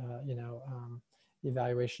other, you know,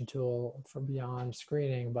 evaluation tool for beyond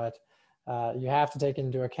screening. But you have to take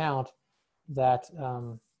into account that,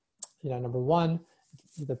 you know, number one,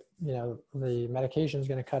 you know, the medication is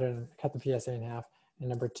going to cut the PSA in half. And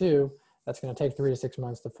number two, that's going to take 3 to 6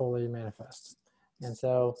 months to fully manifest. And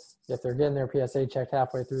so if they're getting their PSA checked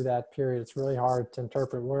halfway through that period, it's really hard to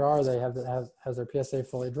interpret where are they, has their PSA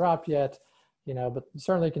fully dropped yet, you know, but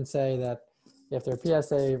certainly can say that if their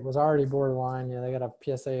PSA was already borderline, you know, they got a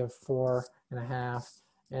PSA of 4.5,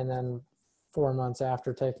 and then 4 months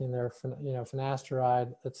after taking their, you know,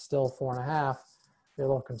 finasteride, it's still 4.5, you're a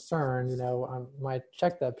little concerned, you know, I might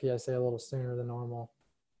check that PSA a little sooner than normal.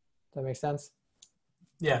 Does that make sense?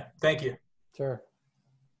 Yeah, thank you. Sure.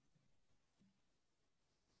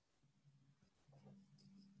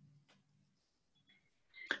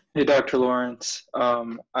 Hey, Dr. Lorentz.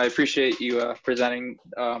 I appreciate you presenting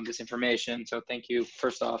this information. So thank you,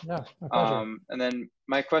 first off. Yeah, my pleasure. And then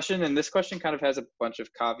my question, and this question kind of has a bunch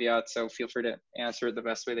of caveats, so feel free to answer it the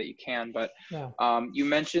best way that you can. But yeah. You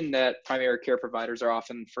mentioned that primary care providers are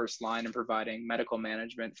often first line in providing medical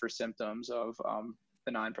management for symptoms of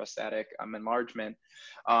benign prostatic enlargement.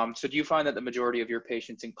 So do you find that the majority of your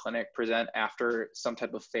patients in clinic present after some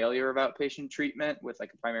type of failure of outpatient treatment with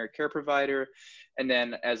like a primary care provider? And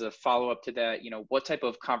then as a follow-up to that, you know, what type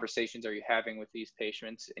of conversations are you having with these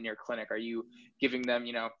patients in your clinic? Are you giving them,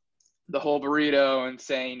 you know, the whole burrito and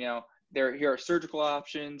saying, you know, here are surgical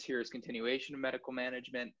options, here's continuation of medical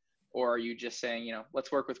management, or are you just saying, you know,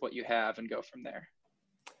 let's work with what you have and go from there?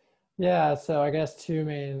 Yeah, so I guess two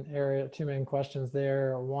main questions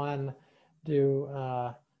there. One, you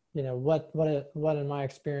know, what in my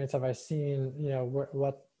experience have I seen, you know,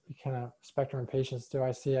 what kind of spectrum of patients do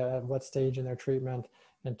I see at what stage in their treatment?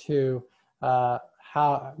 And two, how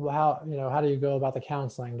you know, how do you go about the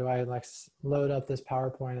counseling? Do I like load up this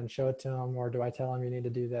PowerPoint and show it to them, or do I tell them you need to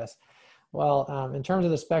do this? Well, in terms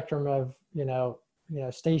of the spectrum of, you know,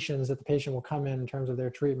 stations that the patient will come in terms of their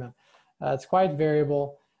treatment, it's quite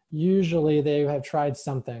variable. Usually they have tried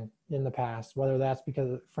something in the past, whether that's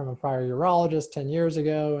because from a prior urologist 10 years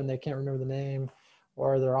ago and they can't remember the name,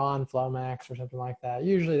 or they're on Flomax or something like that.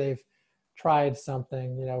 Usually they've tried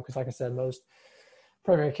something, you know, because like I said, most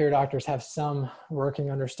primary care doctors have some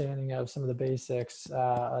working understanding of some of the basics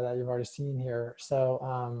that you've already seen here.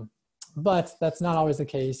 So, but that's not always the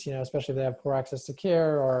case, you know, especially if they have poor access to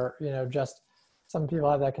care, or, you know, just some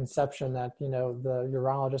people have that conception that, you know, the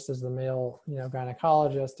urologist is the male, you know,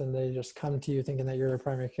 gynecologist, and they just come to you thinking that you're a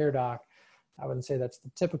primary care doc. I wouldn't say that's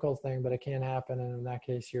the typical thing, but it can happen. And in that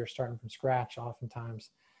case, you're starting from scratch oftentimes.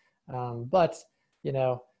 But, you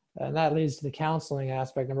know, and that leads to the counseling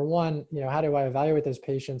aspect. Number one, you know, how do I evaluate those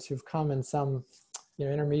patients who've come in some, you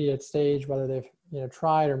know, intermediate stage, whether they've, you know,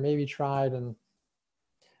 tried or maybe tried? And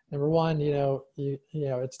number one, you know,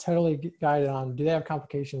 it's totally guided on, do they have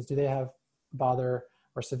complications? Do they have bother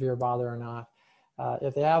or severe bother or not?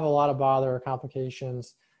 If they have a lot of bother or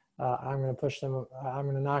complications, I'm going to push them.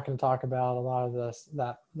 Not going to talk about a lot of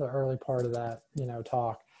the early part of that, you know,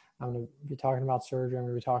 talk. I'm going to be talking about surgery. I'm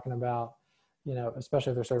going to be talking about, you know,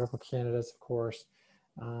 especially if they're surgical candidates, of course.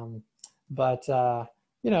 You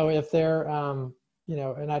know, if they're, you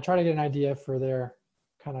know, and I try to get an idea for their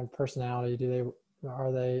kind of personality. Do they,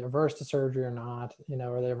 are they averse to surgery or not? You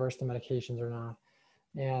know, are they averse to medications or not?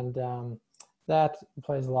 And that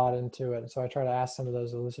plays a lot into it. So I try to ask some of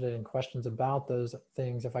those elucidating questions about those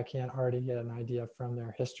things if I can't already get an idea from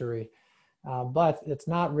their history. But it's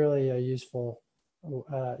not really a useful,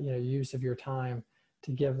 use of your time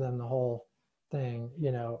to give them the whole thing.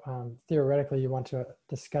 Theoretically, you want to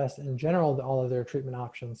discuss in general all of their treatment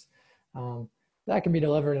options. That can be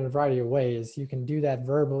delivered in a variety of ways. You can do that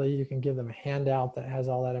verbally. You can give them a handout that has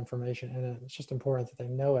all that information, and it's just important that they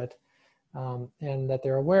know it. And that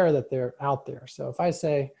they're aware that they're out there. So if I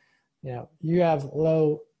say, you have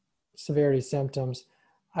low severity symptoms,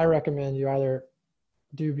 I recommend you either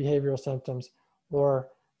do behavioral symptoms or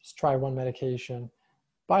just try one medication.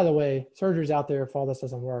 By the way, surgery's out there if all this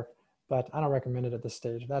doesn't work, but I don't recommend it at this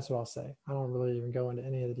stage. That's what I'll say. I don't really even go into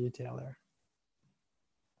any of the detail there.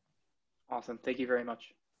 Awesome. Thank you very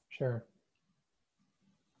much. Sure.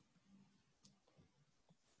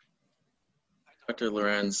 Dr.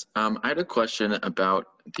 Lorentz, I had a question about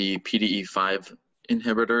the PDE5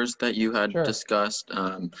 inhibitors that you had discussed.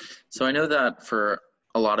 So I know that for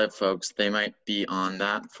a lot of folks, they might be on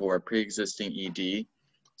that for pre-existing ED.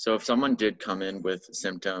 So if someone did come in with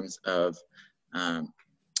symptoms of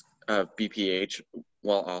BPH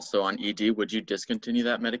while also on ED, would you discontinue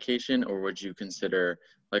that medication, or would you consider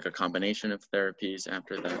like a combination of therapies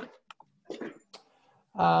after that?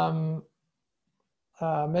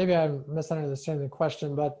 Maybe I'm misunderstanding the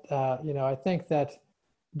question, but I think that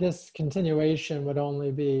discontinuation would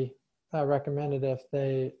only be recommended if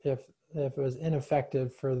it was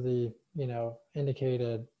ineffective for the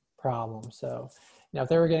indicated problem. So if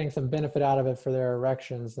they were getting some benefit out of it for their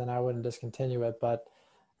erections, then I wouldn't discontinue it. But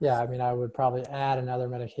yeah, I mean, I would probably add another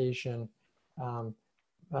medication to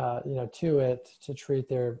it to treat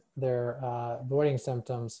their voiding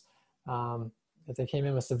symptoms. If they came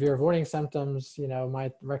in with severe voiding symptoms,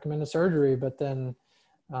 might recommend a surgery, but then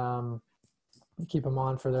keep them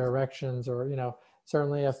on for their erections, or,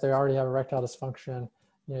 certainly if they already have erectile dysfunction,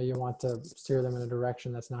 you want to steer them in a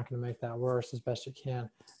direction that's not going to make that worse as best you can.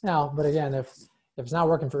 Now, but again, if it's not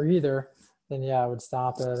working for either, then yeah, I would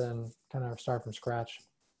stop it and kind of start from scratch.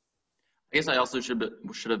 I guess I also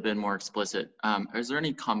should have been more explicit. Is there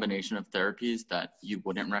any combination of therapies that you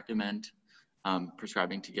wouldn't recommend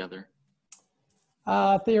prescribing together?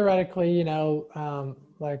 Theoretically,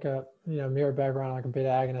 like a mirror background, like a beta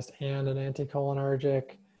agonist and an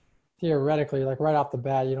anticholinergic. Theoretically, like right off the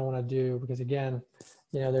bat, you don't want to do, because again,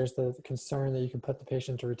 there's the concern that you can put the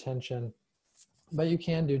patient to retention, but you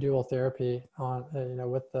can do dual therapy on,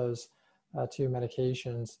 with those two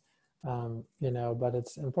medications, but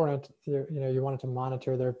it's important, you want to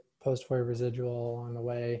monitor their post-void residual along the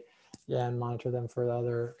way, and monitor them for the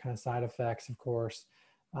other kind of side effects, of course.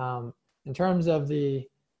 In terms of the,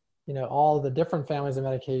 all the different families of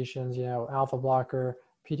medications, alpha blocker,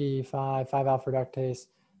 PDE5, 5-alpha reductase,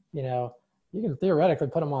 you can theoretically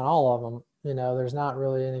put them on all of them. There's not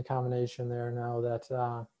really any combination there, no,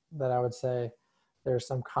 that I would say there's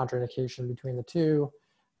some contraindication between the two.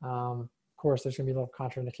 Of course, there's going to be little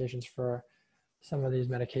contraindications for some of these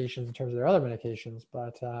medications in terms of their other medications,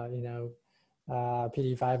 but,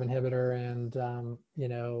 PDE5 inhibitor and,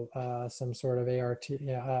 some sort of ART,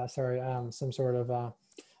 some sort of,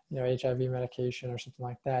 HIV medication or something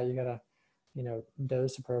like that. You got to,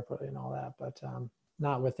 dose appropriately and all that, but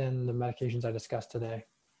not within the medications I discussed today.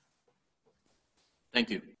 Thank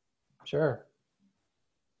you. Sure.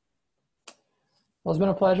 Well, it's been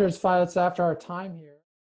a pleasure. It's 5 minutes after our time here.